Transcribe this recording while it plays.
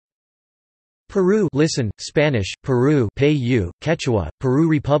Peru, listen, Spanish, Peru, Peyu, Quechua, Peru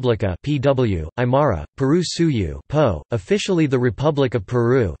República, PW, Aymara, Peru Suyu, Po, officially the Republic of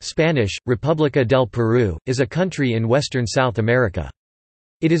Peru, Spanish, República del Perú, is a country in western South America.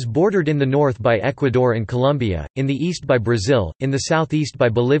 It is bordered in the north by Ecuador and Colombia, in the east by Brazil, in the southeast by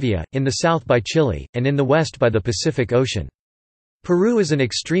Bolivia, in the south by Chile, and in the west by the Pacific Ocean. Peru is an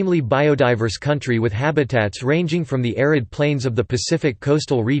extremely biodiverse country with habitats ranging from the arid plains of the Pacific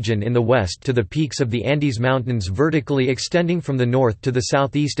coastal region in the west to the peaks of the Andes Mountains vertically extending from the north to the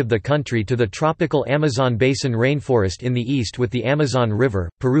southeast of the country to the tropical Amazon basin rainforest in the east with the Amazon River.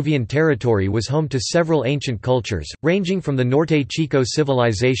 Peruvian territory was home to several ancient cultures, ranging from the Norte Chico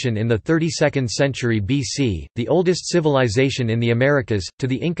civilization in the 32nd century BC, the oldest civilization in the Americas, to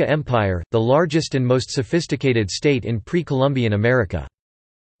the Inca Empire, the largest and most sophisticated state in pre-Columbian America.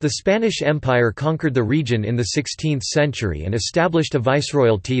 The Spanish Empire conquered the region in the 16th century and established a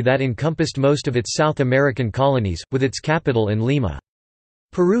viceroyalty that encompassed most of its South American colonies, with its capital in Lima.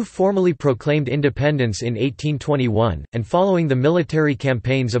 Peru formally proclaimed independence in 1821, and following the military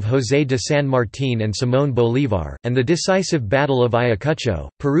campaigns of José de San Martín and Simón Bolívar, and the decisive Battle of Ayacucho,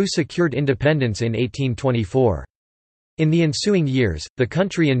 Peru secured independence in 1824. In the ensuing years, the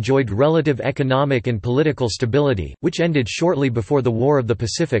country enjoyed relative economic and political stability, which ended shortly before the War of the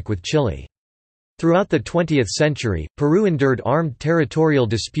Pacific with Chile. Throughout the 20th century, Peru endured armed territorial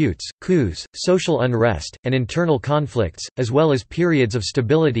disputes, coups, social unrest, and internal conflicts, as well as periods of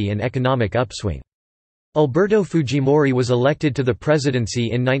stability and economic upswing. Alberto Fujimori was elected to the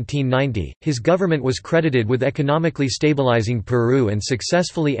presidency in 1990. His government was credited with economically stabilizing Peru and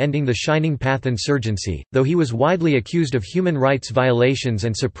successfully ending the Shining Path insurgency, though he was widely accused of human rights violations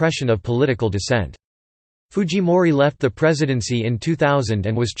and suppression of political dissent. Fujimori left the presidency in 2000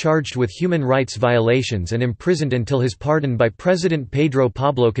 and was charged with human rights violations and imprisoned until his pardon by President Pedro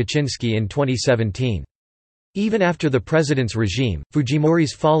Pablo Kuczynski in 2017. Even after the president's regime,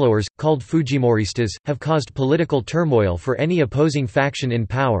 Fujimori's followers, called Fujimoristas, have caused political turmoil for any opposing faction in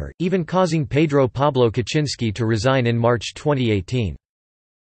power, even causing Pedro Pablo Kuczynski to resign in March 2018.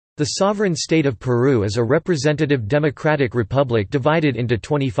 The sovereign state of Peru is a representative democratic republic divided into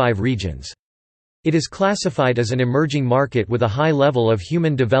 25 regions. It is classified as an emerging market with a high level of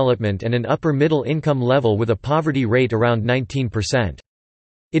human development and an upper middle income level with a poverty rate around 19%.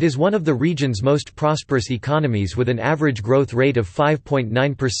 It is one of the region's most prosperous economies with an average growth rate of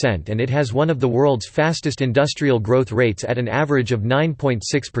 5.9% and it has one of the world's fastest industrial growth rates at an average of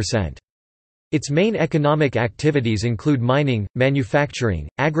 9.6%. Its main economic activities include mining, manufacturing,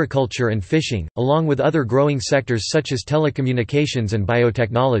 agriculture and fishing, along with other growing sectors such as telecommunications and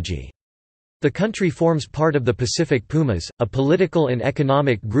biotechnology. The country forms part of the Pacific Pumas, a political and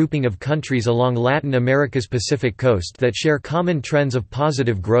economic grouping of countries along Latin America's Pacific coast that share common trends of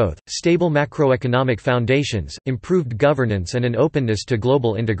positive growth, stable macroeconomic foundations, improved governance and an openness to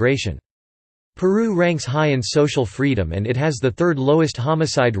global integration. Peru ranks high in social freedom and it has the third lowest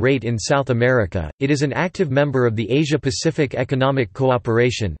homicide rate in South America. It is an active member of the Asia-Pacific Economic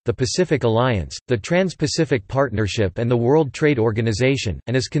Cooperation, the Pacific Alliance, the Trans-Pacific Partnership and the World Trade Organization,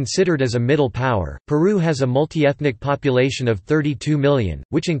 and is considered as a middle power. Peru has a multi-ethnic population of 32 million,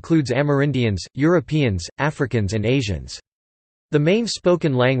 which includes Amerindians, Europeans, Africans and Asians. The main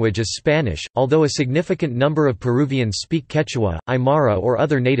spoken language is Spanish, although a significant number of Peruvians speak Quechua, Aymara or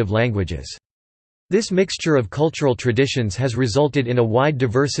other native languages. This mixture of cultural traditions has resulted in a wide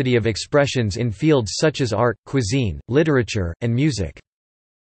diversity of expressions in fields such as art, cuisine, literature, and music.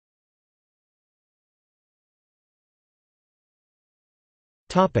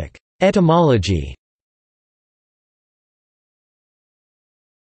 Etymology.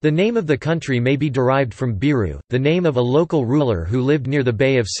 The name of the country may be derived from Biru, the name of a local ruler who lived near the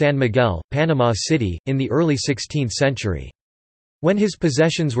Bay of San Miguel, Panama City, in the early 16th century. When his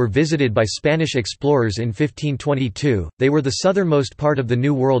possessions were visited by Spanish explorers in 1522, they were the southernmost part of the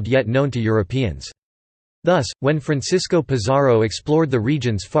New World yet known to Europeans. Thus, when Francisco Pizarro explored the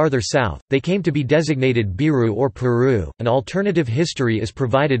regions farther south, they came to be designated Biru or Peru. An alternative history is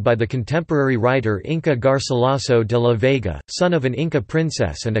provided by the contemporary writer Inca Garcilaso de la Vega, son of an Inca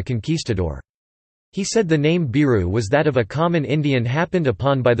princess and a conquistador. He said the name Biru was that of a common Indian happened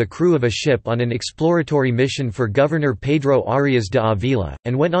upon by the crew of a ship on an exploratory mission for Governor Pedro Arias de Avila,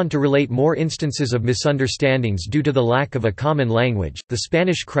 and went on to relate more instances of misunderstandings due to the lack of a common language. The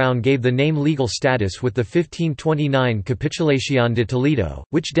Spanish crown gave the name legal status with the 1529 Capitulación de Toledo,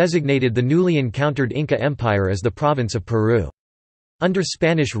 which designated the newly encountered Inca Empire as the province of Peru. Under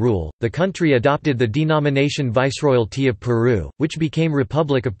Spanish rule, the country adopted the denomination Viceroyalty of Peru, which became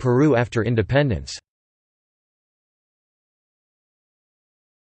Republic of Peru after independence.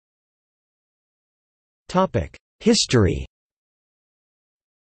 History.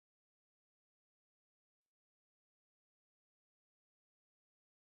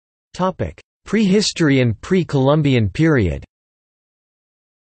 Prehistory and pre-Columbian period.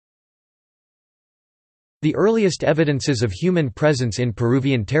 The earliest evidences of human presence in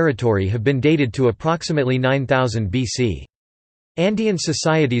Peruvian territory have been dated to approximately 9000 BC. Andean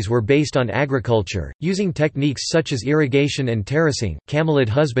societies were based on agriculture, using techniques such as irrigation and terracing. Camelid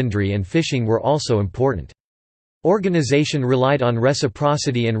husbandry and fishing were also important. Organization relied on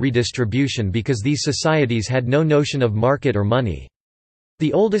reciprocity and redistribution because these societies had no notion of market or money.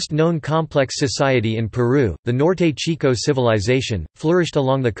 The oldest known complex society in Peru, the Norte Chico civilization, flourished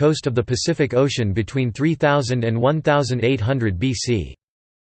along the coast of the Pacific Ocean between 3000 and 1800 BC.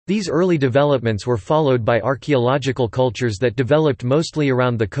 These early developments were followed by archaeological cultures that developed mostly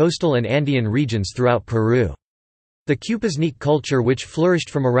around the coastal and Andean regions throughout Peru. The Cupiznique culture, which flourished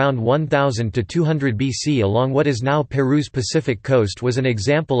from around 1000 to 200 BC along what is now Peru's Pacific coast, was an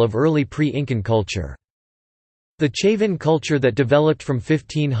example of early pre-Incan culture. The Chavin culture that developed from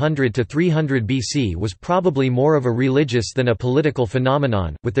 1500 to 300 BC was probably more of a religious than a political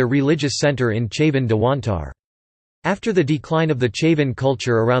phenomenon, with their religious center in Chavin de Huantar. After the decline of the Chavin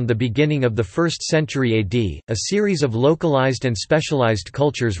culture around the beginning of the 1st century AD, a series of localized and specialized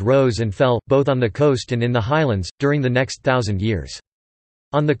cultures rose and fell, both on the coast and in the highlands, during the next 1,000 years.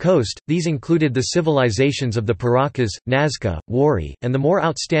 On the coast, these included the civilizations of the Paracas, Nazca, Wari, and the more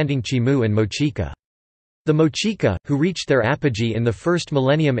outstanding Chimu and Mochica. The Mochica, who reached their apogee in the 1st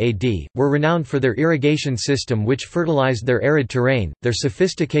millennium AD, were renowned for their irrigation system which fertilized their arid terrain, their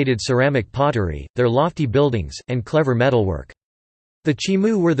sophisticated ceramic pottery, their lofty buildings, and clever metalwork. The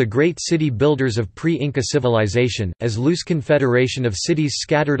Chimu were the great city builders of pre-Inca civilization, as loose confederation of cities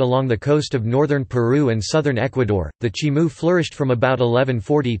scattered along the coast of northern Peru and southern Ecuador. The Chimu flourished from about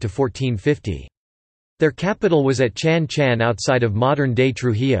 1140 to 1450. Their capital was at Chan Chan outside of modern-day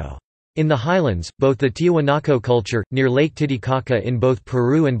Trujillo. In the highlands, both the Tiwanaku culture, near Lake Titicaca in both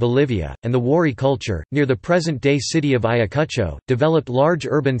Peru and Bolivia, and the Wari culture, near the present-day city of Ayacucho, developed large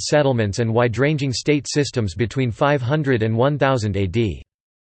urban settlements and wide-ranging state systems between 500 and 1000 AD.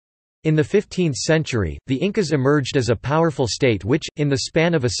 In the 15th century, the Incas emerged as a powerful state which, in the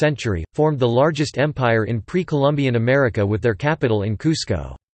span of a century, formed the largest empire in pre-Columbian America with their capital in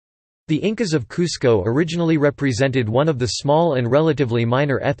Cusco. The Incas of Cusco originally represented one of the small and relatively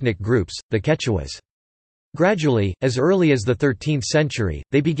minor ethnic groups, the Quechuas. Gradually, as early as the 13th century,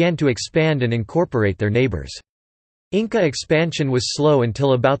 they began to expand and incorporate their neighbors. Inca expansion was slow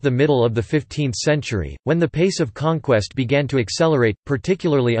until about the middle of the 15th century, when the pace of conquest began to accelerate,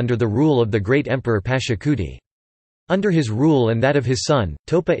 particularly under the rule of the great emperor Pachacuti. Under his rule and that of his son,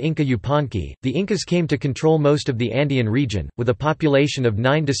 Topa Inca Yupanqui, the Incas came to control most of the Andean region, with a population of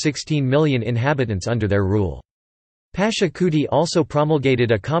 9 to 16 million inhabitants under their rule. Pachacuti also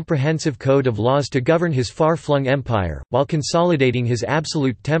promulgated a comprehensive code of laws to govern his far-flung empire, while consolidating his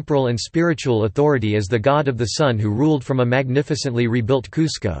absolute temporal and spiritual authority as the god of the sun who ruled from a magnificently rebuilt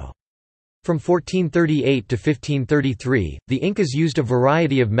Cusco. From 1438 to 1533, the Incas used a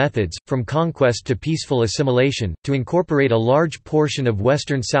variety of methods, from conquest to peaceful assimilation, to incorporate a large portion of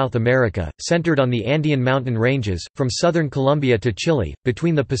western South America, centered on the Andean mountain ranges, from southern Colombia to Chile,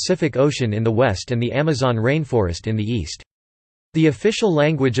 between the Pacific Ocean in the west and the Amazon rainforest in the east. The official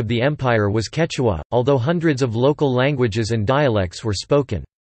language of the empire was Quechua, although hundreds of local languages and dialects were spoken.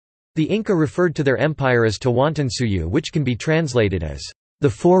 The Inca referred to their empire as Tawantinsuyu, which can be translated as the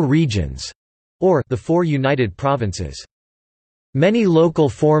Four Regions, or the Four United Provinces. Many local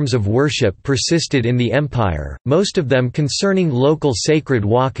forms of worship persisted in the empire, most of them concerning local sacred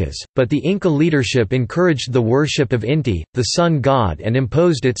wakas, but the Inca leadership encouraged the worship of Inti, the sun god, and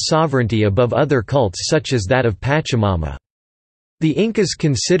imposed its sovereignty above other cults such as that of Pachamama. The Incas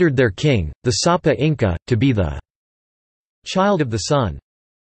considered their king, the Sapa Inca, to be the child of the sun.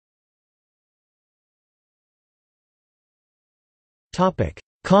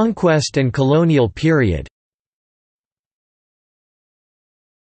 Conquest and colonial period.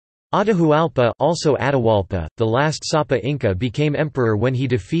 Atahualpa, also Atahualpa, the last Sapa Inca, became emperor when he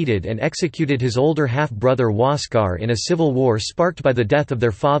defeated and executed his older half-brother Huáscar in a civil war sparked by the death of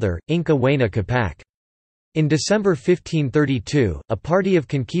their father, Inca Huayna Capac. In December 1532, a party of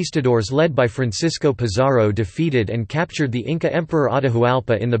conquistadors led by Francisco Pizarro defeated and captured the Inca emperor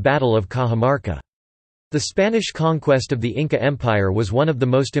Atahualpa in the Battle of Cajamarca. The Spanish conquest of the Inca Empire was one of the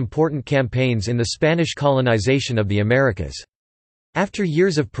most important campaigns in the Spanish colonization of the Americas. After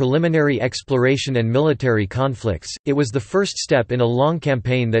years of preliminary exploration and military conflicts, it was the first step in a long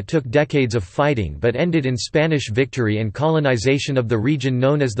campaign that took decades of fighting but ended in Spanish victory and colonization of the region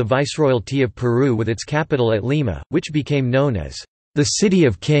known as the Viceroyalty of Peru with its capital at Lima, which became known as the City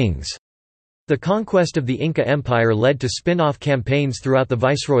of Kings. The conquest of the Inca Empire led to spin-off campaigns throughout the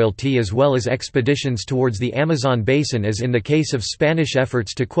Viceroyalty as well as expeditions towards the Amazon basin as in the case of Spanish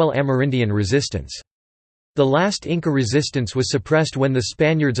efforts to quell Amerindian resistance. The last Inca resistance was suppressed when the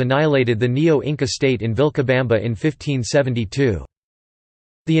Spaniards annihilated the Neo-Inca state in Vilcabamba in 1572.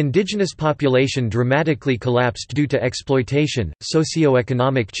 The indigenous population dramatically collapsed due to exploitation,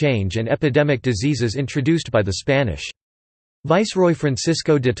 socio-economic change and epidemic diseases introduced by the Spanish. Viceroy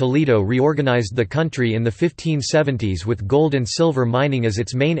Francisco de Toledo reorganized the country in the 1570s with gold and silver mining as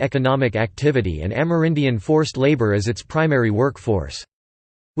its main economic activity and Amerindian forced labor as its primary workforce.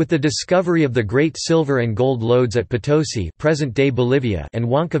 With the discovery of the great silver and gold lodes at Potosi, present-day Bolivia, and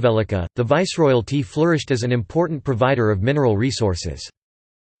Huancavelica, the Viceroyalty flourished as an important provider of mineral resources.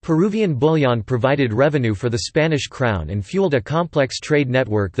 Peruvian bullion provided revenue for the Spanish crown and fueled a complex trade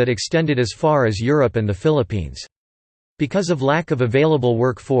network that extended as far as Europe and the Philippines. Because of lack of available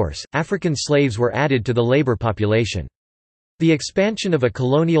workforce, African slaves were added to the labor population. The expansion of a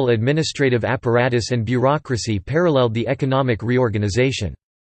colonial administrative apparatus and bureaucracy paralleled the economic reorganization.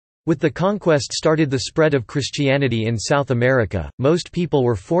 With the conquest started the spread of Christianity in South America. Most people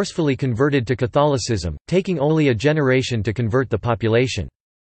were forcefully converted to Catholicism, taking only a generation to convert the population.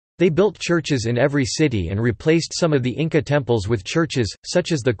 They built churches in every city and replaced some of the Inca temples with churches,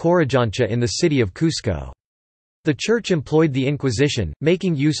 such as the Corijancha in the city of Cusco. The Church employed the Inquisition,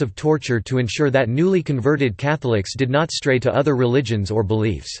 making use of torture to ensure that newly converted Catholics did not stray to other religions or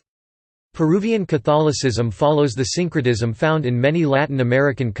beliefs. Peruvian Catholicism follows the syncretism found in many Latin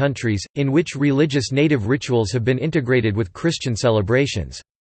American countries, in which religious native rituals have been integrated with Christian celebrations.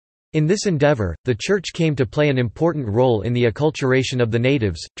 In this endeavor, the Church came to play an important role in the acculturation of the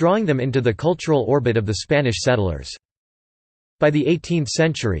natives, drawing them into the cultural orbit of the Spanish settlers. By the 18th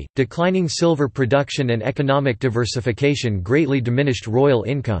century, declining silver production and economic diversification greatly diminished royal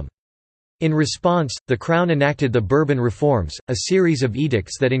income. In response, the Crown enacted the Bourbon Reforms, a series of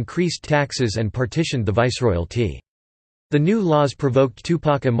edicts that increased taxes and partitioned the Viceroyalty. The new laws provoked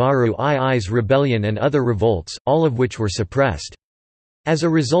Tupac Amaru II's rebellion and other revolts, all of which were suppressed. As a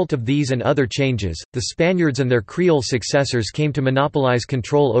result of these and other changes, the Spaniards and their Creole successors came to monopolize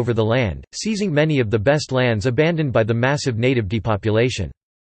control over the land, seizing many of the best lands abandoned by the massive native depopulation.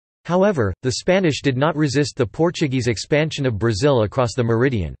 However, the Spanish did not resist the Portuguese expansion of Brazil across the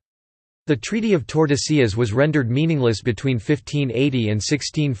meridian. The Treaty of Tordesillas was rendered meaningless between 1580 and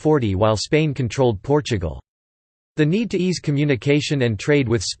 1640 while Spain controlled Portugal. The need to ease communication and trade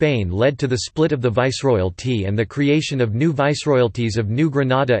with Spain led to the split of the Viceroyalty and the creation of new viceroyalties of New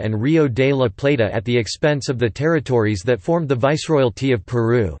Granada and Rio de la Plata at the expense of the territories that formed the Viceroyalty of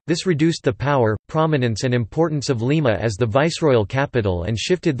Peru. This reduced the power, prominence and importance of Lima as the viceroyal capital and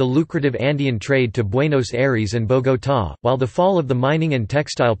shifted the lucrative Andean trade to Buenos Aires and Bogotá, while the fall of the mining and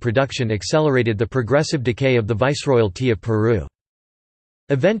textile production accelerated the progressive decay of the Viceroyalty of Peru.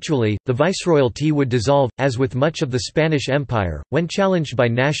 Eventually, the Viceroyalty would dissolve, as with much of the Spanish Empire, when challenged by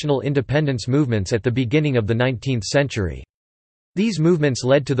national independence movements at the beginning of the 19th century. These movements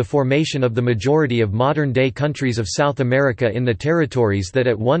led to the formation of the majority of modern-day countries of South America in the territories that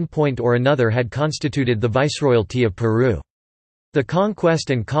at one point or another had constituted the Viceroyalty of Peru. The conquest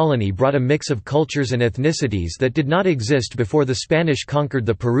and colony brought a mix of cultures and ethnicities that did not exist before the Spanish conquered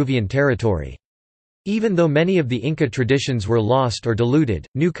the Peruvian territory. Even though many of the Inca traditions were lost or diluted,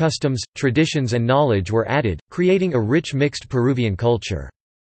 new customs, traditions and knowledge were added, creating a rich mixed Peruvian culture.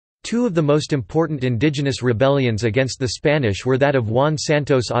 Two of the most important indigenous rebellions against the Spanish were that of Juan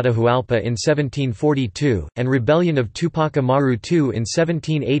Santos Atahualpa in 1742, and rebellion of Tupac Amaru II in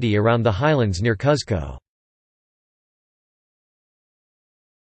 1780 around the highlands near Cuzco.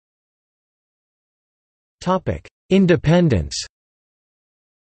 Independence.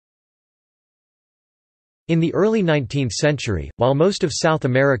 In the early 19th century, while most of South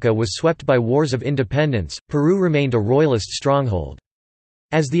America was swept by wars of independence, Peru remained a royalist stronghold.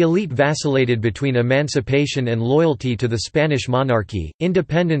 As the elite vacillated between emancipation and loyalty to the Spanish monarchy,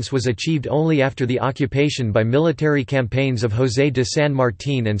 independence was achieved only after the occupation by military campaigns of José de San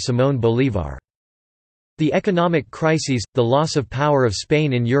Martín and Simón Bolívar. The economic crises, the loss of power of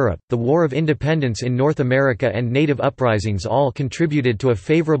Spain in Europe, the War of Independence in North America and native uprisings all contributed to a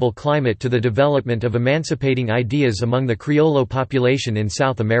favorable climate to the development of emancipating ideas among the Criollo population in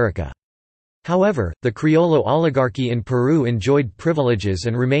South America. However, the Criollo oligarchy in Peru enjoyed privileges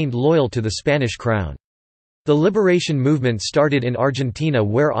and remained loyal to the Spanish crown. The liberation movement started in Argentina,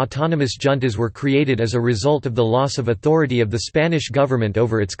 where autonomous juntas were created as a result of the loss of authority of the Spanish government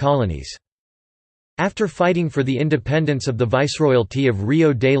over its colonies. After fighting for the independence of the Viceroyalty of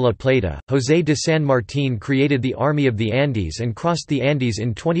Rio de la Plata, José de San Martín created the Army of the Andes and crossed the Andes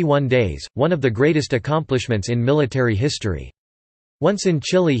in 21 days, one of the greatest accomplishments in military history. Once in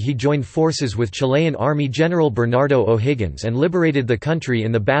Chile, he joined forces with Chilean Army General Bernardo O'Higgins and liberated the country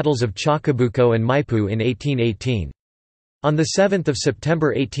in the battles of Chacabuco and Maipú in 1818. On 7 September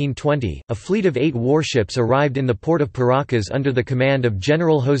 1820, a fleet of 8 warships arrived in the port of Paracas under the command of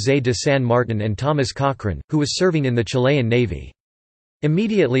General José de San Martín and Thomas Cochrane, who was serving in the Chilean Navy.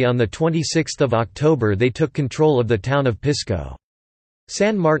 Immediately on 26 October they took control of the town of Pisco.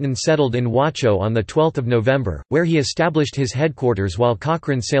 San Martín settled in Huacho on 12 November, where he established his headquarters while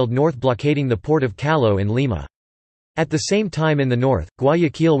Cochrane sailed north blockading the port of Callao in Lima. At the same time in the north,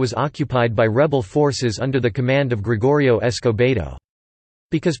 Guayaquil was occupied by rebel forces under the command of Gregorio Escobedo.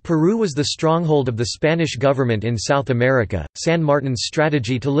 Because Peru was the stronghold of the Spanish government in South America, San Martin's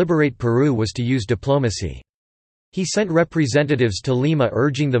strategy to liberate Peru was to use diplomacy. He sent representatives to Lima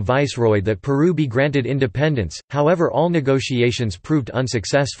urging the viceroy that Peru be granted independence, however all negotiations proved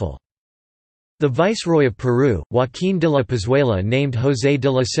unsuccessful. The viceroy of Peru, Joaquín de la Pezuela, named José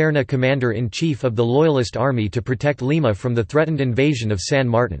de la Serna commander-in-chief of the Loyalist army to protect Lima from the threatened invasion of San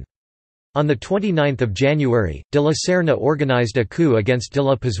Martín. On 29 January, de la Serna organized a coup against de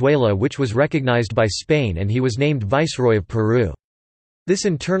la Pezuela which was recognized by Spain, and he was named viceroy of Peru. This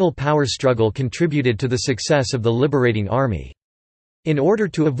internal power struggle contributed to the success of the liberating army. In order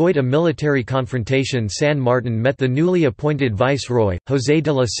to avoid a military confrontation, San Martín met the newly appointed viceroy, José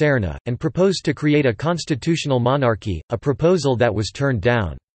de la Serna, and proposed to create a constitutional monarchy, a proposal that was turned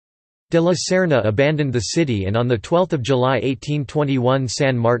down. De la Serna abandoned the city, and on 12 July 1821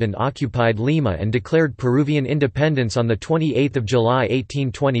 San Martín occupied Lima and declared Peruvian independence on 28 July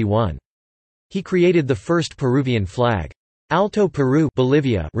 1821. He created the first Peruvian flag. Alto Peru,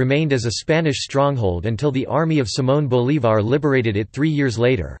 Bolivia, remained as a Spanish stronghold until the army of Simón Bolívar liberated it 3 years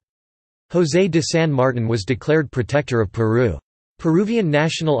later. José de San Martín was declared protector of Peru. Peruvian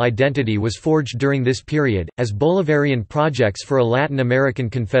national identity was forged during this period, as Bolivarian projects for a Latin American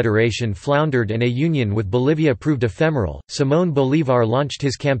confederation floundered and a union with Bolivia proved ephemeral. Simón Bolívar launched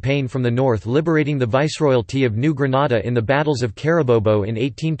his campaign from the north, liberating the Viceroyalty of New Granada in the battles of Carabobo in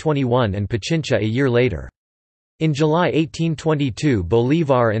 1821 and Pichincha a year later. In July 1822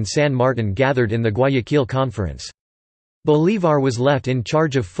 Bolívar and San Martín gathered in the Guayaquil Conference. Bolívar was left in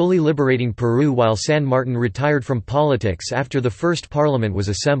charge of fully liberating Peru while San Martín retired from politics after the first parliament was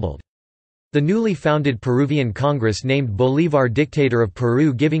assembled. The newly founded Peruvian Congress named Bolívar dictator of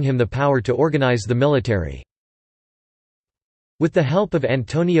Peru, giving him the power to organize the military. With the help of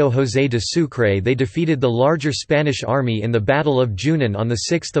Antonio José de Sucre they defeated the larger Spanish army in the Battle of Junín on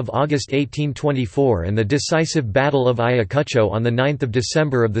 6 August 1824 and the decisive Battle of Ayacucho on 9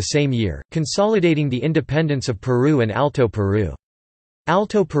 December of the same year, consolidating the independence of Peru and Alto Peru.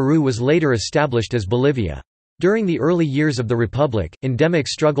 Alto Peru was later established as Bolivia. During the early years of the Republic, endemic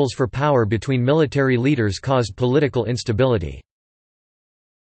struggles for power between military leaders caused political instability.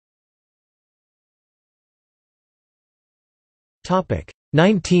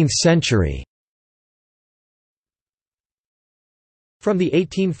 19th century. From the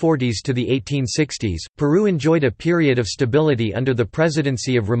 1840s to the 1860s, Peru enjoyed a period of stability under the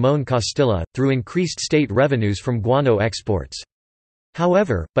presidency of Ramón Costilla, through increased state revenues from guano exports.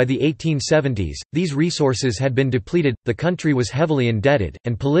 However, by the 1870s, these resources had been depleted, the country was heavily indebted,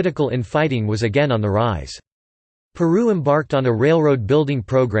 and political infighting was again on the rise. Peru embarked on a railroad building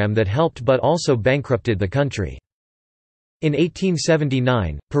program that helped but also bankrupted the country. In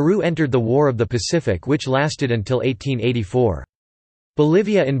 1879, Peru entered the War of the Pacific, which lasted until 1884.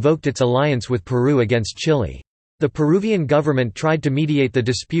 Bolivia invoked its alliance with Peru against Chile. The Peruvian government tried to mediate the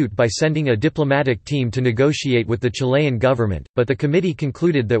dispute by sending a diplomatic team to negotiate with the Chilean government, but the committee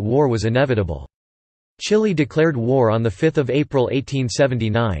concluded that war was inevitable. Chile declared war on 5 April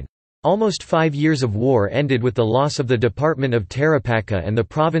 1879. Almost 5 years of war ended with the loss of the Department of Tarapacá and the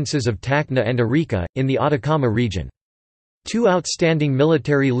provinces of Tacna and Arica, in the Atacama region. Two outstanding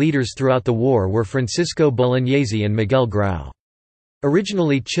military leaders throughout the war were Francisco Bolognesi and Miguel Grau.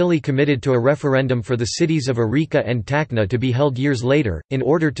 Originally Chile committed to a referendum for the cities of Arica and Tacna to be held years later, in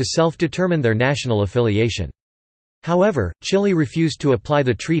order to self-determine their national affiliation. However, Chile refused to apply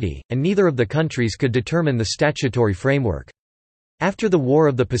the treaty, and neither of the countries could determine the statutory framework. After the War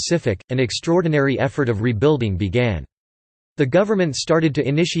of the Pacific, an extraordinary effort of rebuilding began. The government started to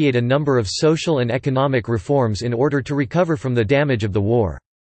initiate a number of social and economic reforms in order to recover from the damage of the war.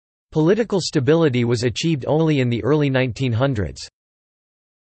 Political stability was achieved only in the early 1900s.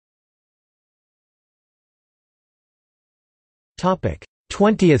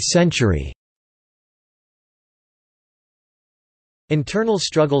 20th century. Internal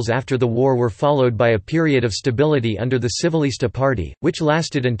struggles after the war were followed by a period of stability under the Civilista Party, which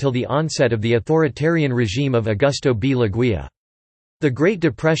lasted until the onset of the authoritarian regime of Augusto B. Leguía. The Great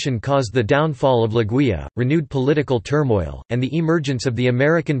Depression caused the downfall of Leguía, renewed political turmoil, and the emergence of the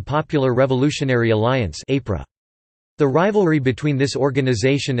American Popular Revolutionary Alliance (APRA). The rivalry between this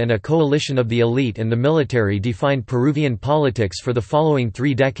organization and a coalition of the elite and the military defined Peruvian politics for the following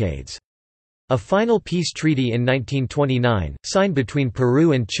 3 decades. A final peace treaty in 1929, signed between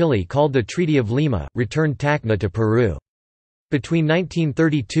Peru and Chile called the Treaty of Lima, returned Tacna to Peru. Between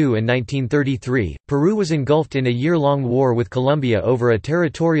 1932 and 1933, Peru was engulfed in a year-long war with Colombia over a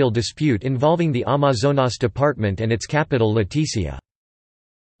territorial dispute involving the Amazonas Department and its capital Leticia.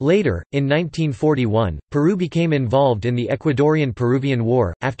 Later, in 1941, Peru became involved in the Ecuadorian-Peruvian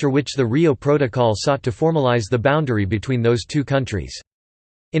War, after which the Rio Protocol sought to formalize the boundary between those two countries.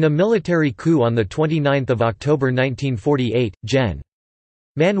 In a military coup on 29 October 1948, Gen.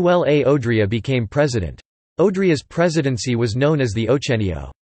 Manuel A. Odría became president. Odría's presidency was known as the Ochenio,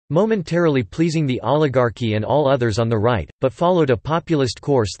 momentarily pleasing the oligarchy and all others on the right, but followed a populist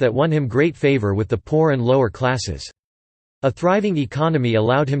course that won him great favor with the poor and lower classes. A thriving economy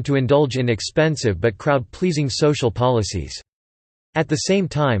allowed him to indulge in expensive but crowd-pleasing social policies. At the same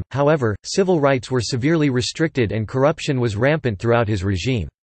time, however, civil rights were severely restricted and corruption was rampant throughout his regime.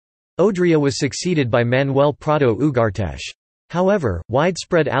 Odría was succeeded by Manuel Prado Ugarteche. However,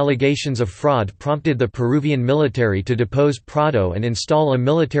 widespread allegations of fraud prompted the Peruvian military to depose Prado and install a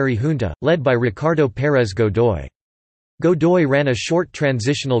military junta, led by Ricardo Pérez Godoy. Godoy ran a short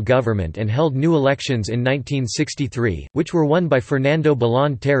transitional government and held new elections in 1963, which were won by Fernando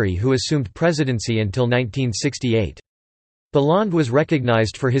Belaúnde Terry, who assumed presidency until 1968. Belaúnde was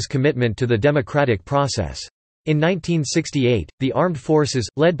recognized for his commitment to the democratic process. In 1968, the armed forces,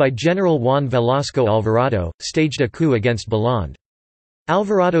 led by General Juan Velasco Alvarado, staged a coup against Belaúnde.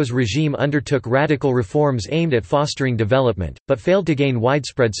 Alvarado's regime undertook radical reforms aimed at fostering development, but failed to gain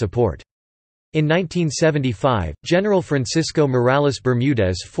widespread support. In 1975, General Francisco Morales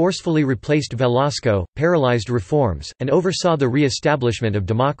Bermúdez forcefully replaced Velasco, paralyzed reforms, and oversaw the re-establishment of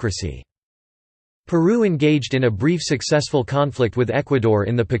democracy. Peru engaged in a brief successful conflict with Ecuador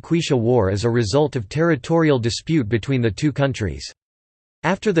in the Paquicha War as a result of territorial dispute between the two countries.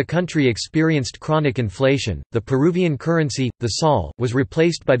 After the country experienced chronic inflation, the Peruvian currency, the sol, was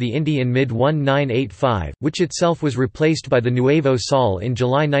replaced by the Indy in mid-1985, which itself was replaced by the Nuevo Sol in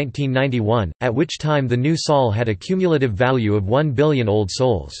July 1991, at which time the new sol had a cumulative value of 1 billion old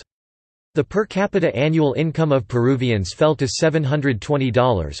sols. The per capita annual income of Peruvians fell to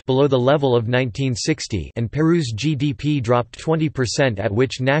 $720 below the level of 1960, and Peru's GDP dropped 20%, at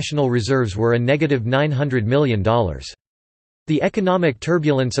which national reserves were a negative $900 million. The economic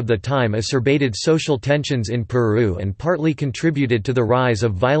turbulence of the time exacerbated social tensions in Peru and partly contributed to the rise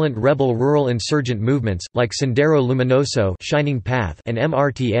of violent rebel rural insurgent movements, like Sendero Luminoso Shining Path and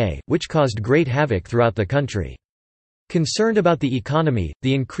MRTA, which caused great havoc throughout the country. Concerned about the economy,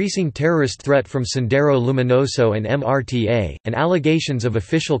 the increasing terrorist threat from Sendero Luminoso and MRTA, and allegations of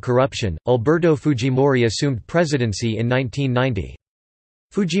official corruption, Alberto Fujimori assumed presidency in 1990.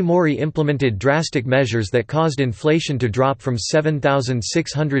 Fujimori implemented drastic measures that caused inflation to drop from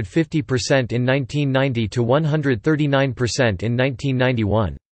 7,650% in 1990 to 139% in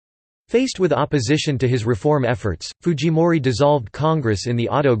 1991. Faced with opposition to his reform efforts, Fujimori dissolved Congress in the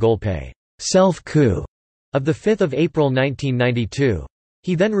auto golpe self-coup of 5 April 1992.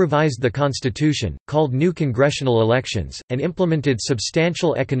 He then revised the constitution, called new congressional elections, and implemented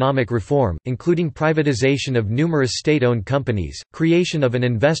substantial economic reform, including privatization of numerous state-owned companies, creation of an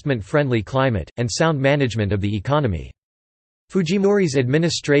investment-friendly climate, and sound management of the economy. Fujimori's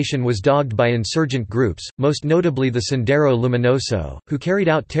administration was dogged by insurgent groups, most notably the Sendero Luminoso, who carried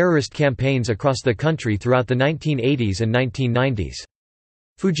out terrorist campaigns across the country throughout the 1980s and 1990s.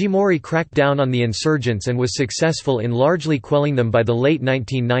 Fujimori cracked down on the insurgents and was successful in largely quelling them by the late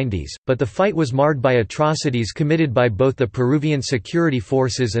 1990s, but the fight was marred by atrocities committed by both the Peruvian security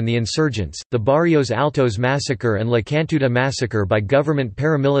forces and the insurgents, the Barrios Altos massacre and La Cantuta massacre by government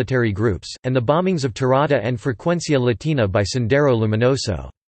paramilitary groups, and the bombings of Tarata and Frecuencia Latina by Sendero Luminoso.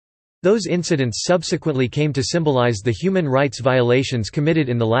 Those incidents subsequently came to symbolize the human rights violations committed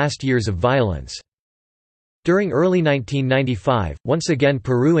in the last years of violence. During early 1995, once again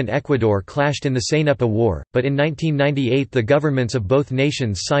Peru and Ecuador clashed in the Cenepa War, but in 1998 the governments of both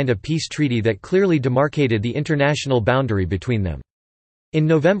nations signed a peace treaty that clearly demarcated the international boundary between them. In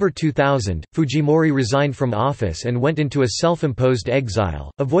November 2000, Fujimori resigned from office and went into a self-imposed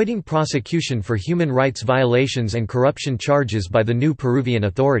exile, avoiding prosecution for human rights violations and corruption charges by the new Peruvian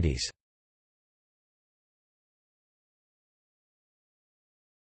authorities.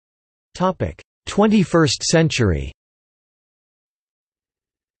 Topic: 21st century.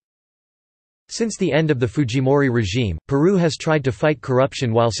 Since the end of the Fujimori regime, Peru has tried to fight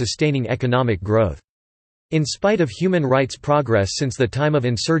corruption while sustaining economic growth. In spite of human rights progress since the time of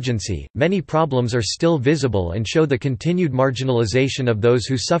insurgency, many problems are still visible and show the continued marginalization of those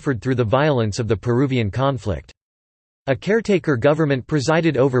who suffered through the violence of the Peruvian conflict. A caretaker government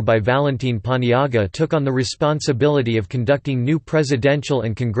presided over by Valentin Paniagua took on the responsibility of conducting new presidential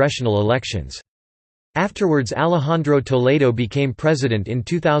and congressional elections. Afterwards, Alejandro Toledo became president in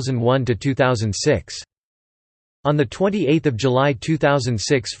 2001–2006. On 28 July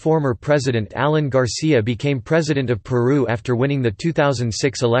 2006, former President Alan Garcia became President of Peru after winning the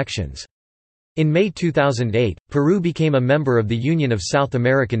 2006 elections. In May 2008, Peru became a member of the Union of South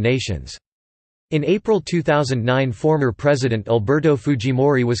American Nations. In April 2009, former President Alberto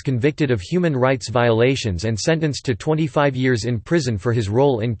Fujimori was convicted of human rights violations and sentenced to 25 years in prison for his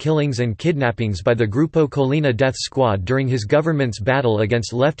role in killings and kidnappings by the Grupo Colina death squad during his government's battle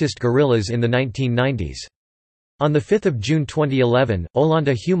against leftist guerrillas in the 1990s. On 5 June 2011,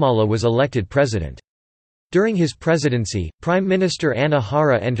 Ollanta Humala was elected president. During his presidency, Prime Minister Ana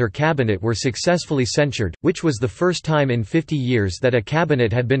Jara and her cabinet were successfully censured, which was the first time in 50 years that a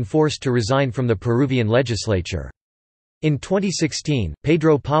cabinet had been forced to resign from the Peruvian legislature. In 2016,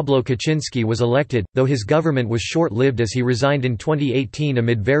 Pedro Pablo Kaczynski was elected, though his government was short-lived as he resigned in 2018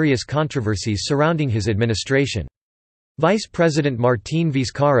 amid various controversies surrounding his administration. Vice President Martín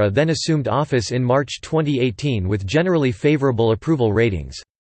Vizcarra then assumed office in March 2018 with generally favorable approval ratings.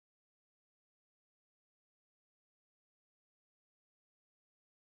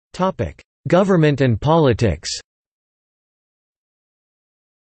 Government and politics.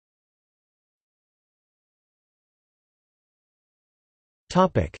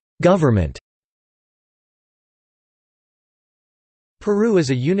 Government. Peru is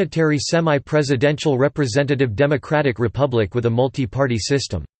a unitary semi-presidential representative democratic republic with a multi-party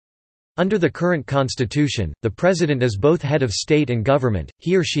system. Under the current constitution, the president is both head of state and government.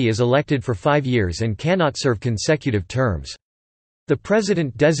 He or she is elected for 5 years and cannot serve consecutive terms. The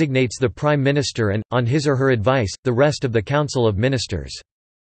president designates the prime minister and, on his or her advice, the rest of the council of ministers.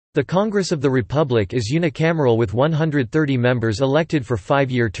 The Congress of the Republic is unicameral with 130 members elected for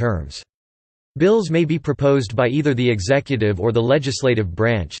 5-year terms. Bills may be proposed by either the executive or the legislative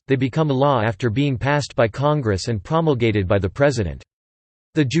branch. They become law after being passed by Congress and promulgated by the president.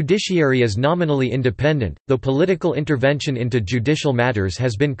 The judiciary is nominally independent, though political intervention into judicial matters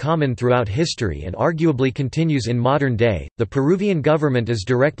has been common throughout history and arguably continues in modern day. The Peruvian government is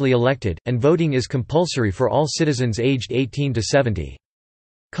directly elected, and voting is compulsory for all citizens aged 18 to 70.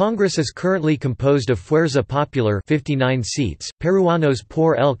 Congress is currently composed of Fuerza Popular 59 seats, Peruanos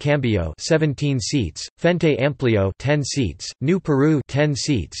por el Cambio 17 seats, Frente Amplio 10 seats, New Peru 10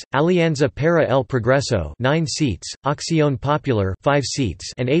 seats, Alianza para el Progreso 9 seats, Acción Popular 5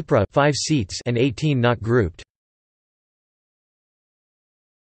 seats, and APRA 5 seats and 18 not grouped.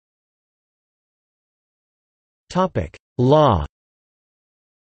 Topic: Law.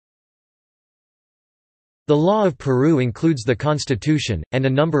 The law of Peru includes the constitution, and a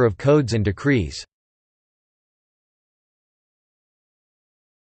number of codes and decrees.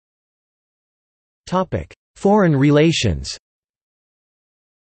 Foreign relations.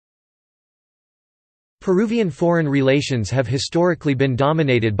 Peruvian foreign relations have historically been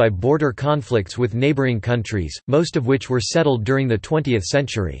dominated by border conflicts with neighboring countries, most of which were settled during the 20th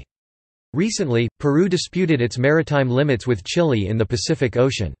century. Recently, Peru disputed its maritime limits with Chile in the Pacific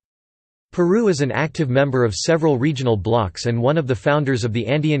Ocean. Peru is an active member of several regional blocs and one of the founders of the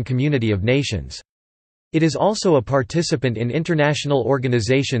Andean Community of Nations. It is also a participant in international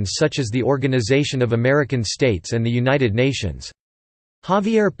organizations such as the Organization of American States and the United Nations.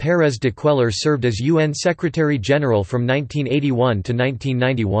 Javier Pérez de Cuellar served as UN Secretary-General from 1981 to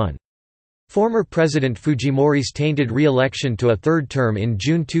 1991. Former President Fujimori's tainted re-election to a third term in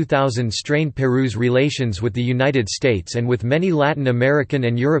June 2000 strained Peru's relations with the United States and with many Latin American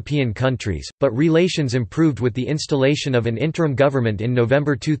and European countries, but relations improved with the installation of an interim government in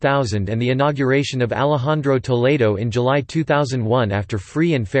November 2000 and the inauguration of Alejandro Toledo in July 2001 after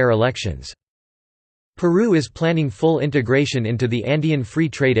free and fair elections. Peru is planning full integration into the Andean Free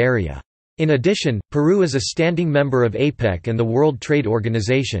Trade Area. In addition, Peru is a standing member of APEC and the World Trade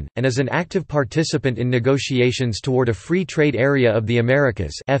Organization, and is an active participant in negotiations toward a Free Trade Area of the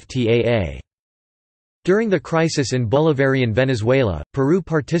Americas (FTAA). During the crisis in Bolivarian Venezuela, Peru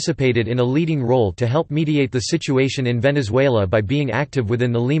participated in a leading role to help mediate the situation in Venezuela by being active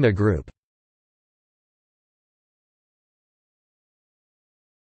within the Lima Group.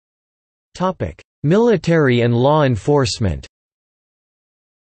 Military and law enforcement.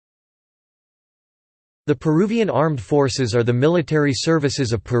 The Peruvian Armed Forces are the military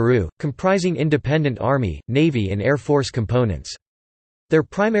services of Peru, comprising independent army, navy and air force components. Their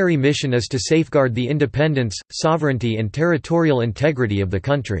primary mission is to safeguard the independence, sovereignty and territorial integrity of the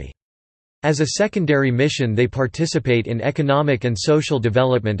country. As a secondary mission, they participate in economic and social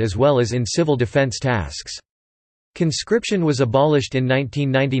development as well as in civil defense tasks. Conscription was abolished in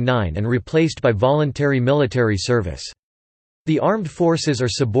 1999 and replaced by voluntary military service. The armed forces are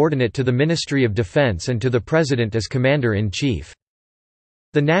subordinate to the Ministry of Defense and to the President as Commander-in-Chief.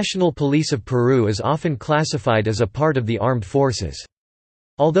 The National Police of Peru is often classified as a part of the armed forces.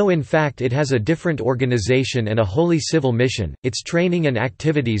 Although in fact it has a different organization and a wholly civil mission, its training and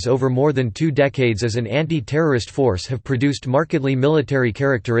activities over more than 2 decades as an anti-terrorist force have produced markedly military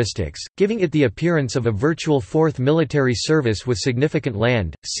characteristics, giving it the appearance of a virtual fourth military service with significant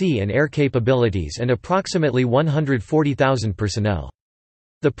land, sea and air capabilities and approximately 140,000 personnel.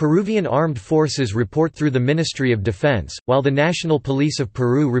 The Peruvian Armed Forces report through the Ministry of Defense, while the National Police of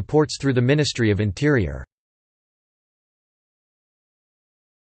Peru reports through the Ministry of Interior.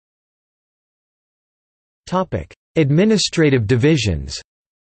 Administrative divisions.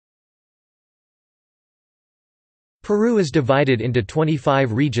 Peru is divided into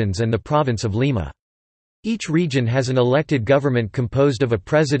 25 regions and the province of Lima. Each region has an elected government composed of a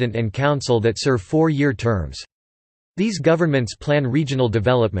president and council that serve 4-year terms. These governments plan regional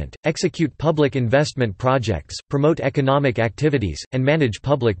development, execute public investment projects, promote economic activities, and manage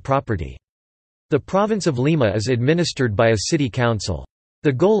public property. The province of Lima is administered by a city council.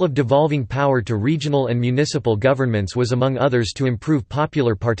 The goal of devolving power to regional and municipal governments was among others to improve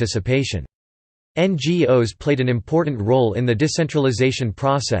popular participation. NGOs played an important role in the decentralization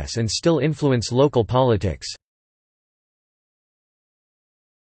process and still influence local politics.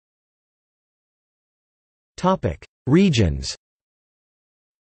 Regions.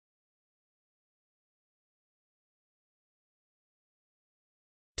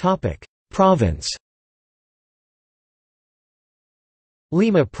 Province.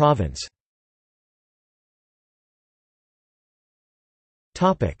 Lima Province.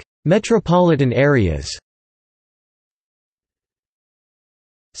 Metropolitan areas.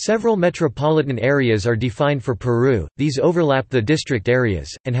 Several metropolitan areas are defined for Peru. These overlap the district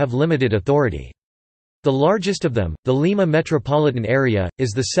areas, and have limited authority. The largest of them, the Lima metropolitan area,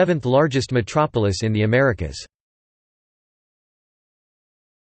 is the 7th largest metropolis in the Americas.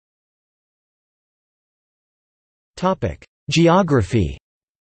 Geography.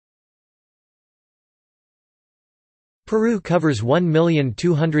 Peru covers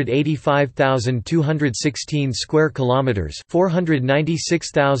 1,285,216 square kilometers,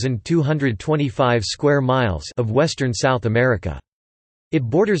 496,225 square miles of western South America. It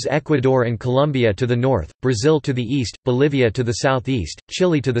borders Ecuador and Colombia to the north, Brazil to the east, Bolivia to the southeast,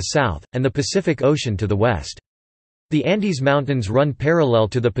 Chile to the south, and the Pacific Ocean to the west. The Andes Mountains run parallel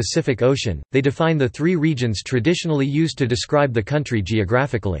to the Pacific Ocean. They define the 3 regions traditionally used to describe the country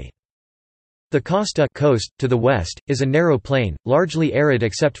geographically. The costa coast, to the west, is a narrow plain, largely arid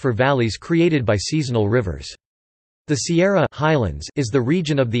except for valleys created by seasonal rivers. The Sierra Highlands is the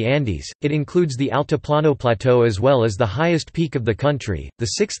region of the Andes. It includes the Altiplano Plateau as well as the highest peak of the country,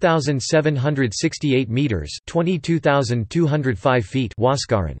 the 6,768 meters (22,205 feet)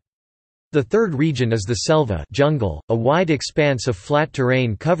 Huascaran. The third region is the selva jungle, a wide expanse of flat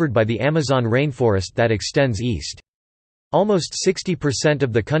terrain covered by the Amazon rainforest that extends east. Almost 60%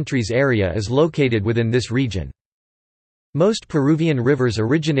 of the country's area is located within this region. Most Peruvian rivers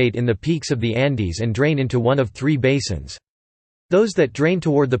originate in the peaks of the Andes and drain into one of 3 basins. Those that drain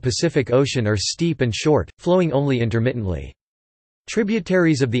toward the Pacific Ocean are steep and short, flowing only intermittently.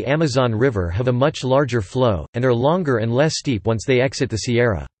 Tributaries of the Amazon River have a much larger flow, and are longer and less steep once they exit the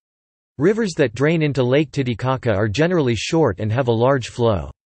Sierra. Rivers that drain into Lake Titicaca are generally short and have a large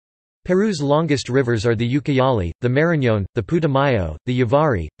flow. Peru's longest rivers are the Ucayali, the Marañón, the Putumayo, the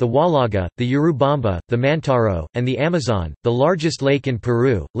Uvari, the Huallaga, the Urubamba, the Mantaro, and the Amazon. The largest lake in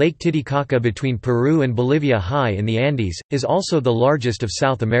Peru, Lake Titicaca between Peru and Bolivia high in the Andes, is also the largest of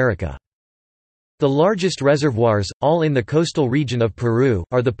South America. The largest reservoirs, all in the coastal region of Peru,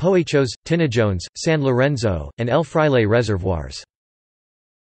 are the Poechos, Tinajones, San Lorenzo, and El Fraile reservoirs.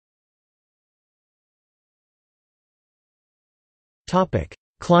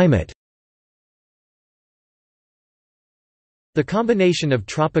 Climate. The combination of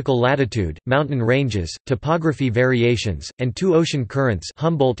tropical latitude, mountain ranges, topography variations, and two ocean currents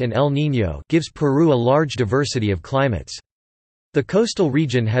Humboldt and El Niño gives Peru a large diversity of climates. The coastal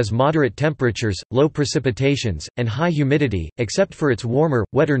region has moderate temperatures, low precipitations, and high humidity, except for its warmer,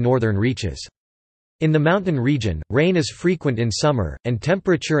 wetter northern reaches. In the mountain region, rain is frequent in summer, and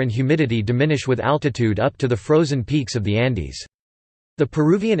temperature and humidity diminish with altitude up to the frozen peaks of the Andes. The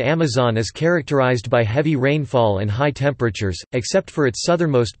Peruvian Amazon is characterized by heavy rainfall and high temperatures, except for its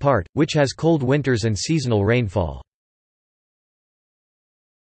southernmost part, which has cold winters and seasonal rainfall.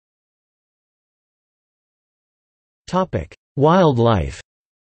 Wildlife.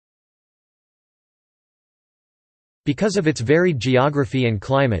 Because of its varied geography and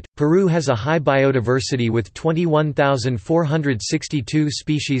climate, Peru has a high biodiversity with 21,462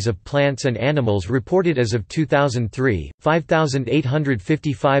 species of plants and animals reported as of 2003,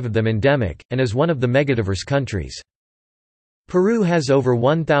 5,855 of them endemic, and is one of the megadiverse countries. Peru has over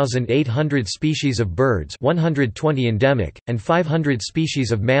 1,800 species of birds, 120 endemic, and 500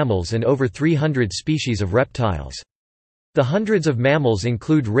 species of mammals and over 300 species of reptiles. The hundreds of mammals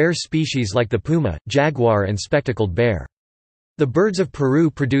include rare species like the puma, jaguar and spectacled bear. The birds of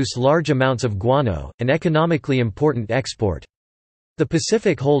Peru produce large amounts of guano, an economically important export. The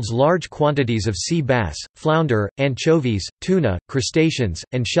Pacific holds large quantities of sea bass, flounder, anchovies, tuna, crustaceans,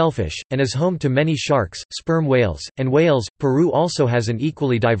 and shellfish, and is home to many sharks, sperm whales, and whales. Peru also has an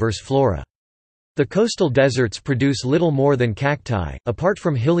equally diverse flora. The coastal deserts produce little more than cacti, apart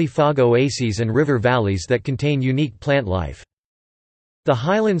from hilly fog oases and river valleys that contain unique plant life. The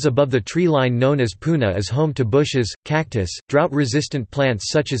highlands above the tree line known as puna is home to bushes, cactus, drought-resistant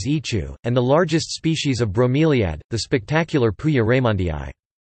plants such as ichu, and the largest species of bromeliad, the spectacular Puya raymondii.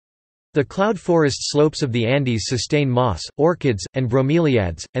 The cloud forest slopes of the Andes sustain moss, orchids, and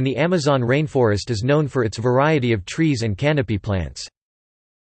bromeliads, and the Amazon rainforest is known for its variety of trees and canopy plants.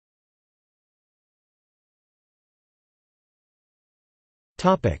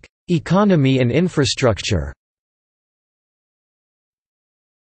 Economy and infrastructure.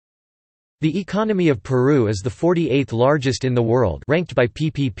 The economy of Peru is the 48th largest in the world ranked by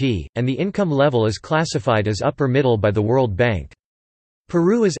PPP, and the income level is classified as upper middle by the World Bank.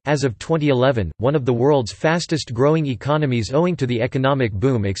 Peru is, as of 2011, one of the world's fastest-growing economies owing to the economic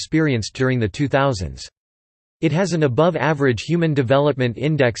boom experienced during the 2000s. It has an above-average Human Development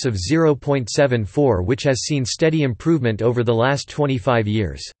Index of 0.74 which has seen steady improvement over the last 25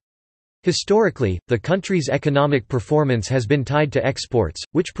 years. Historically, the country's economic performance has been tied to exports,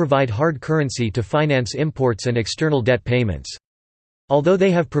 which provide hard currency to finance imports and external debt payments. Although they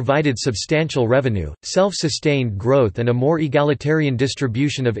have provided substantial revenue, self-sustained growth and a more egalitarian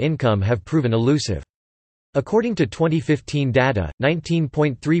distribution of income have proven elusive. According to 2015 data,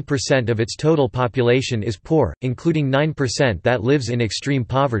 19.3% of its total population is poor, including 9% that lives in extreme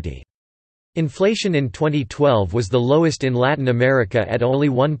poverty. Inflation in 2012 was the lowest in Latin America at only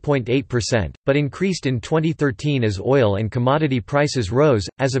 1.8%, but increased in 2013 as oil and commodity prices rose.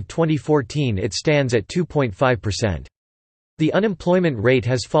 As of 2014, it stands at 2.5%. The unemployment rate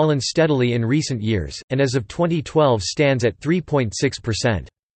has fallen steadily in recent years, and as of 2012 stands at 3.6%.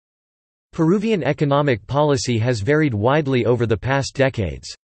 Peruvian economic policy has varied widely over the past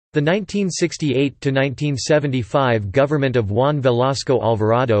decades. The 1968–1975 government of Juan Velasco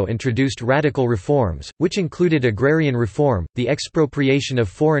Alvarado introduced radical reforms, which included agrarian reform, the expropriation of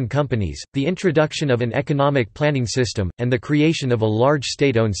foreign companies, the introduction of an economic planning system, and the creation of a large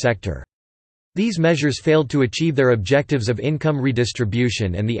state-owned sector. These measures failed to achieve their objectives of income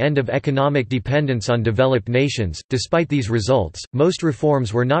redistribution and the end of economic dependence on developed nations. Despite these results, most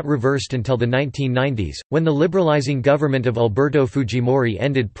reforms were not reversed until the 1990s, when the liberalizing government of Alberto Fujimori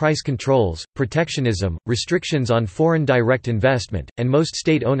ended price controls, protectionism, restrictions on foreign direct investment, and most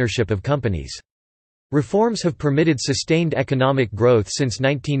state ownership of companies. Reforms have permitted sustained economic growth since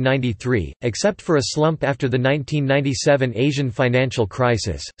 1993, except for a slump after the 1997 Asian financial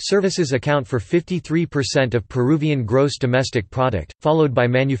crisis. Services account for 53% of Peruvian gross domestic product, followed by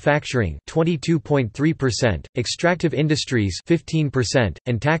manufacturing 22.3%, extractive industries 15%,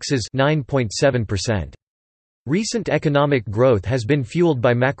 and taxes 9.7%. Recent economic growth has been fueled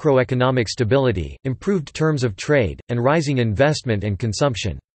by macroeconomic stability, improved terms of trade, and rising investment and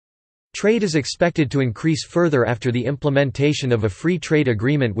consumption. Trade is expected to increase further after the implementation of a free trade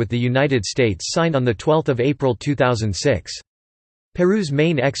agreement with the United States signed on 12 April 2006. Peru's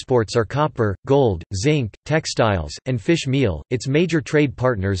main exports are copper, gold, zinc, textiles, and fish meal. Its major trade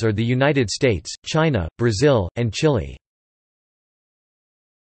partners are the United States, China, Brazil, and Chile.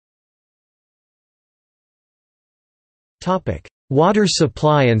 Water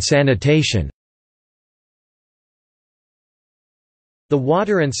supply and sanitation. The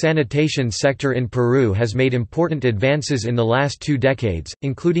water and sanitation sector in Peru has made important advances in the last 2 decades,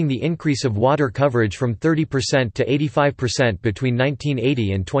 including the increase of water coverage from 30% to 85% between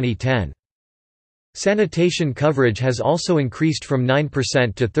 1980 and 2010. Sanitation coverage has also increased from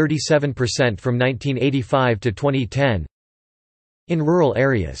 9% to 37% from 1985 to 2010 in rural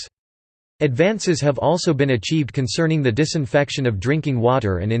areas. Advances have also been achieved concerning the disinfection of drinking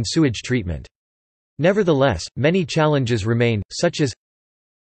water and in sewage treatment. Nevertheless, many challenges remain, such as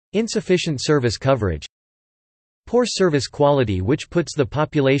insufficient service coverage, poor service quality which puts the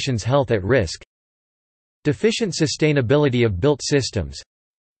population's health at risk, deficient sustainability of built systems,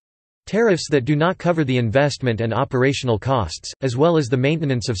 tariffs that do not cover the investment and operational costs, as well as the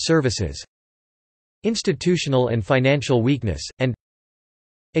maintenance of services, institutional and financial weakness, and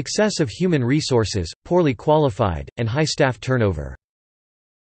excess of human resources, poorly qualified, and high staff turnover.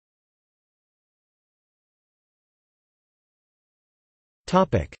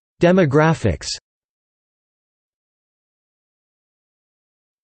 Demographics.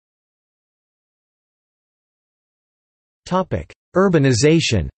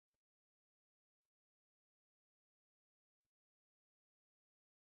 Urbanization.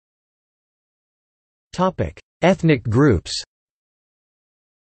 Ethnic groups.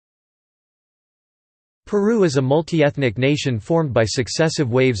 Peru is a multi-ethnic nation formed by successive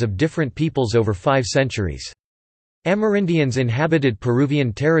waves of different peoples over 5 centuries. Amerindians inhabited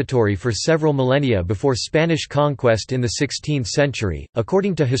Peruvian territory for several millennia before Spanish conquest in the 16th century.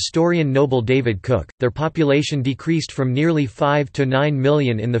 According to historian Noble David Cook, their population decreased from nearly 5 to 9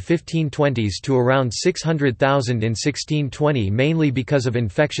 million in the 1520s to around 600,000 in 1620, mainly because of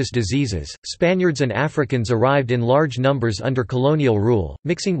infectious diseases. Spaniards and Africans arrived in large numbers under colonial rule,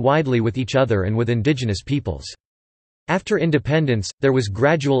 mixing widely with each other and with indigenous peoples. After independence, there was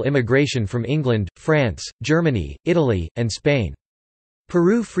gradual immigration from England, France, Germany, Italy, and Spain.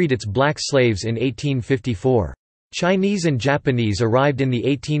 Peru freed its black slaves in 1854. Chinese and Japanese arrived in the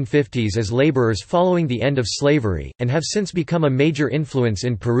 1850s as laborers following the end of slavery, and have since become a major influence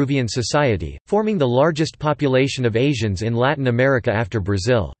in Peruvian society, forming the largest population of Asians in Latin America after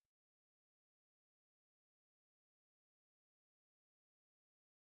Brazil.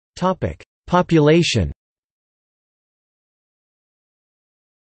 Population.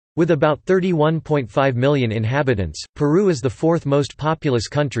 With about 31.5 million inhabitants, Peru is the 4th most populous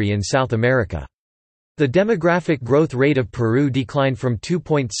country in South America. The demographic growth rate of Peru declined from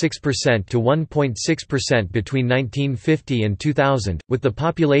 2.6% to 1.6% between 1950 and 2000, with the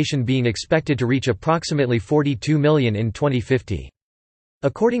population being expected to reach approximately 42 million in 2050.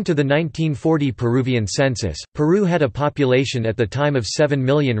 According to the 1940 Peruvian census, Peru had a population at the time of 7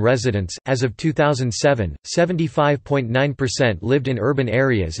 million residents. As of 2007, 75.9% lived in urban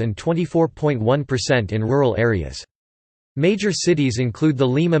areas and 24.1% in rural areas. Major cities include the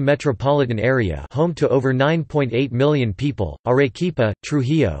Lima metropolitan area, home to over 9.8 million people, Arequipa,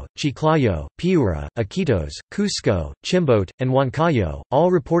 Trujillo, Chiclayo, Piura, Iquitos, Cusco, Chimbote, and Huancayo,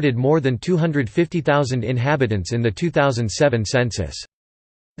 all reported more than 250,000 inhabitants in the 2007 census.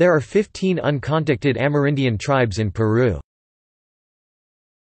 There are 15 uncontacted Amerindian tribes in Peru.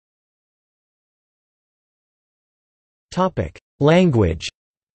 Language.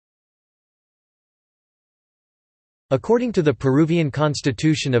 According to the Peruvian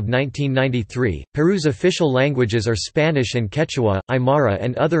Constitution of 1993, Peru's official languages are Spanish and Quechua, Aymara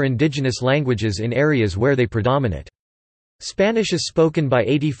and other indigenous languages in areas where they predominate. Spanish is spoken by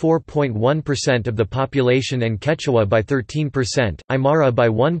 84.1% of the population and Quechua by 13%, Aymara by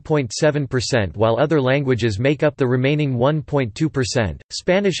 1.7%, while other languages make up the remaining 1.2%.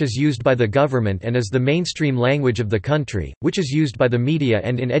 Spanish is used by the government and is the mainstream language of the country, which is used by the media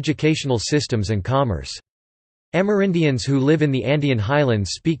and in educational systems and commerce. Amerindians who live in the Andean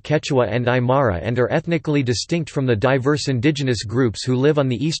highlands speak Quechua and Aymara and are ethnically distinct from the diverse indigenous groups who live on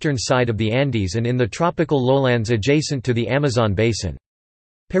the eastern side of the Andes and in the tropical lowlands adjacent to the Amazon basin.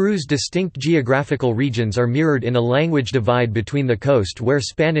 Peru's distinct geographical regions are mirrored in a language divide between the coast where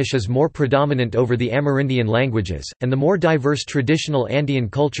Spanish is more predominant over the Amerindian languages, and the more diverse traditional Andean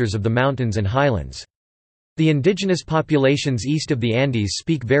cultures of the mountains and highlands. The indigenous populations east of the Andes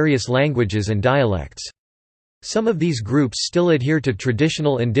speak various languages and dialects. Some of these groups still adhere to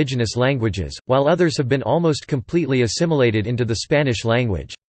traditional indigenous languages, while others have been almost completely assimilated into the Spanish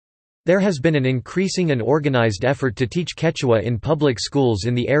language. There has been an increasing and organized effort to teach Quechua in public schools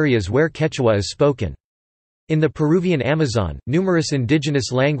in the areas where Quechua is spoken. In the Peruvian Amazon, numerous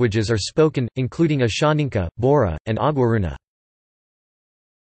indigenous languages are spoken, including Ashaninka, Bora, and Aguaruna.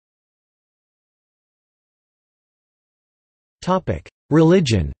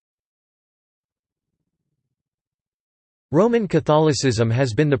 Religion. Roman Catholicism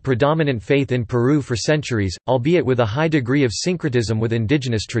has been the predominant faith in Peru for centuries, albeit with a high degree of syncretism with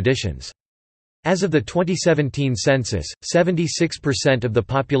indigenous traditions. As of the 2017 census, 76% of the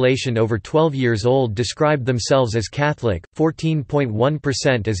population over 12 years old described themselves as Catholic,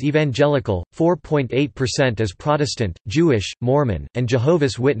 14.1% as Evangelical, 4.8% as Protestant, Jewish, Mormon, and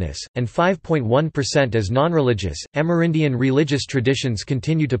Jehovah's Witness, and 5.1% as non-religious. Amerindian religious traditions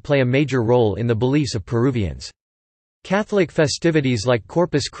continue to play a major role in the beliefs of Peruvians. Catholic festivities like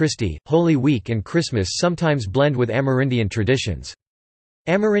Corpus Christi, Holy Week and Christmas sometimes blend with Amerindian traditions.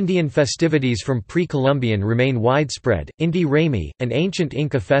 Amerindian festivities from pre-Columbian remain widespread. Inti Raymi, an ancient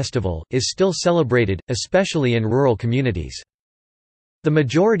Inca festival, is still celebrated, especially in rural communities. The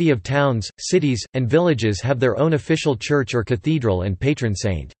majority of towns, cities, and villages have their own official church or cathedral and patron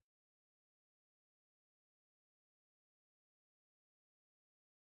saint.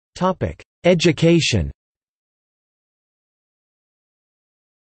 Education.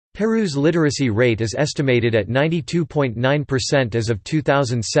 Peru's literacy rate is estimated at 92.9% as of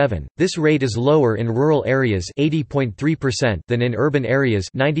 2007. This rate is lower in rural areas, 80.3%, than in urban areas,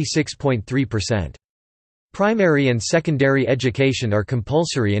 96.3%. Primary and secondary education are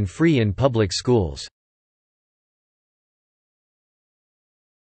compulsory and free in public schools.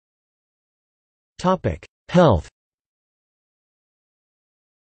 Topic: Health.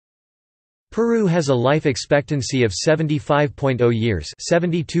 Peru has a life expectancy of 75.0 years,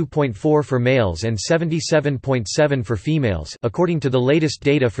 72.4 for males and 77.7 for females, according to the latest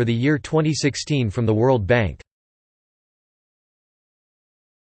data for the year 2016 from the World Bank.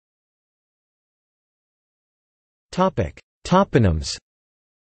 Topic: Toponyms.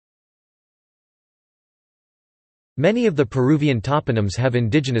 Many of the Peruvian toponyms have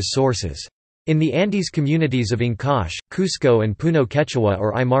indigenous sources. In the Andes communities of Ancash, Cusco and Puno Quechua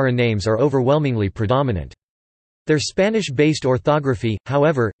or Aymara names are overwhelmingly predominant. Their Spanish-based orthography,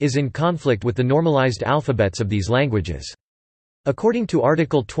 however, is in conflict with the normalized alphabets of these languages. According to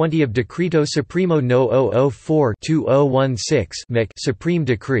Article 20 of Decreto Supremo No. 004/2016 Supreme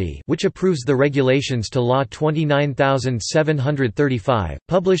Decree, which approves the regulations to Law 29735,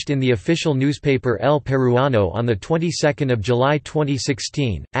 published in the official newspaper El Peruano on the 22nd of July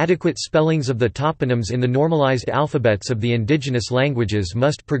 2016, adequate spellings of the toponyms in the normalized alphabets of the indigenous languages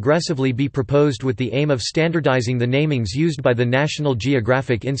must progressively be proposed with the aim of standardizing the namings used by the National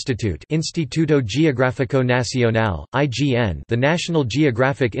Geographic Institute, Instituto Geográfico Nacional, IGN. The National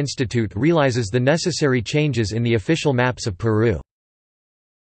Geographic Institute realizes the necessary changes in the official maps of Peru.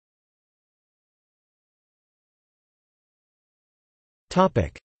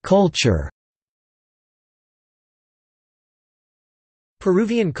 Culture.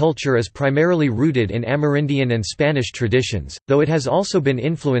 Peruvian culture is primarily rooted in Amerindian and Spanish traditions, though it has also been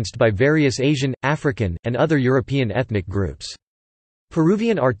influenced by various Asian, African, and other European ethnic groups.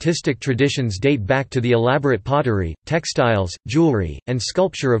 Peruvian artistic traditions date back to the elaborate pottery, textiles, jewelry, and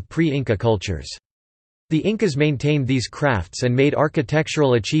sculpture of pre-Inca cultures. The Incas maintained these crafts and made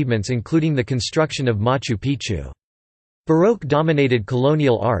architectural achievements including the construction of Machu Picchu. Baroque dominated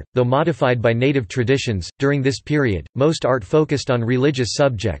colonial art, though modified by native traditions. During this period, most art focused on religious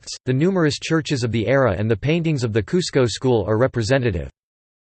subjects. The numerous churches of the era and the paintings of the Cusco school are representative.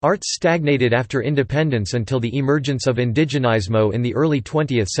 Arts stagnated after independence until the emergence of indigenismo in the early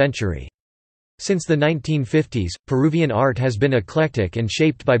 20th century. Since the 1950s, Peruvian art has been eclectic and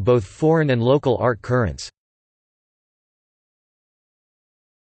shaped by both foreign and local art currents.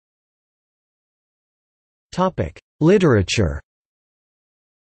 Literature.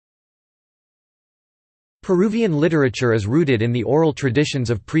 Peruvian literature is rooted in the oral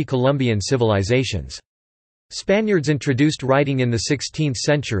traditions of pre-Columbian civilizations. Spaniards introduced writing in the 16th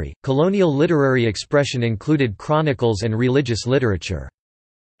century. Colonial literary expression included chronicles and religious literature.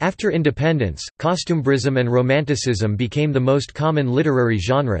 After independence, costumbrism and romanticism became the most common literary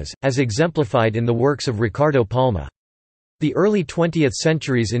genres, as exemplified in the works of Ricardo Palma. The early 20th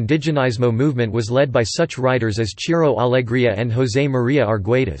century's indigenismo movement was led by such writers as Ciro Alegría and José María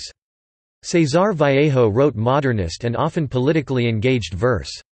Argüelles. César Vallejo wrote modernist and often politically engaged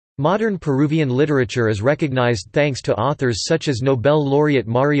verse. Modern Peruvian literature is recognized thanks to authors such as Nobel laureate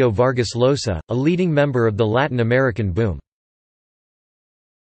Mario Vargas Llosa, a leading member of the Latin American boom.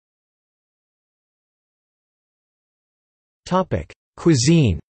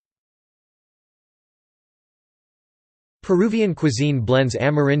 Cuisine. Peruvian cuisine blends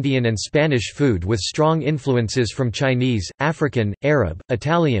Amerindian and Spanish food with strong influences from Chinese, African, Arab,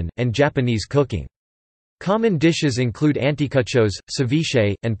 Italian, and Japanese cooking. Common dishes include anticuchos,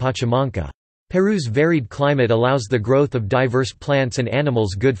 ceviche, and pachamanca. Peru's varied climate allows the growth of diverse plants and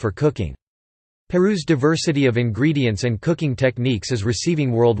animals good for cooking. Peru's diversity of ingredients and cooking techniques is receiving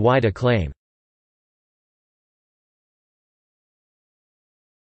worldwide acclaim.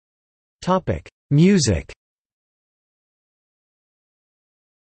 Music.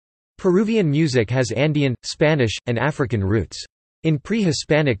 Peruvian music has Andean, Spanish, and African roots. In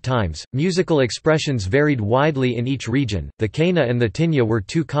pre-Hispanic times, musical expressions varied widely in each region. The quena and the tiña were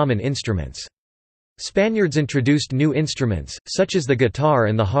two common instruments. Spaniards introduced new instruments, such as the guitar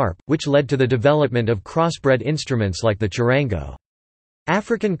and the harp, which led to the development of crossbred instruments like the charango.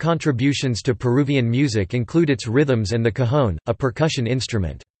 African contributions to Peruvian music include its rhythms and the cajon, a percussion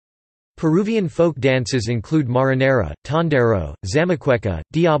instrument. Peruvian folk dances include marinera, tondero, zamacueca,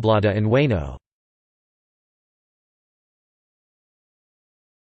 diablada and huayno.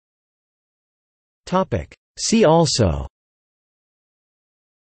 See also: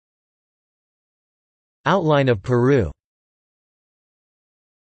 Outline of Peru.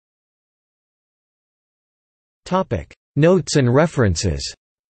 Notes and references.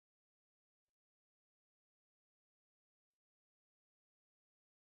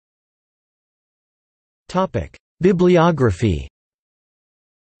 Bibliography.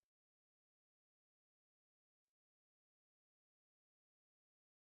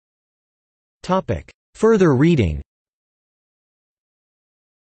 Further reading.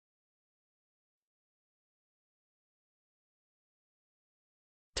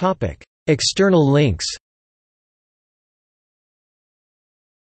 External links.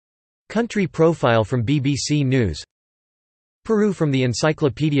 Country profile from BBC News. Peru from the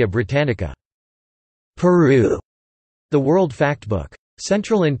Encyclopaedia Britannica. Peru, the World Factbook.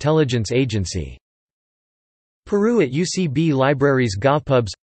 Central Intelligence Agency. Peru at UCB Libraries. GovPubs.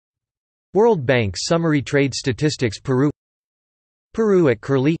 World Bank Summary Trade Statistics. Peru. Peru at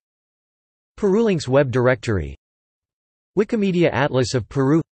Curlie. Perulinks Web Directory. Wikimedia Atlas of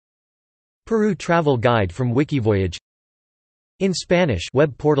Peru. Peru Travel Guide from Wikivoyage. In Spanish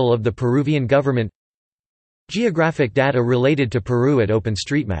web portal of the Peruvian government. Geographic data related to Peru at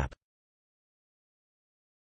OpenStreetMap.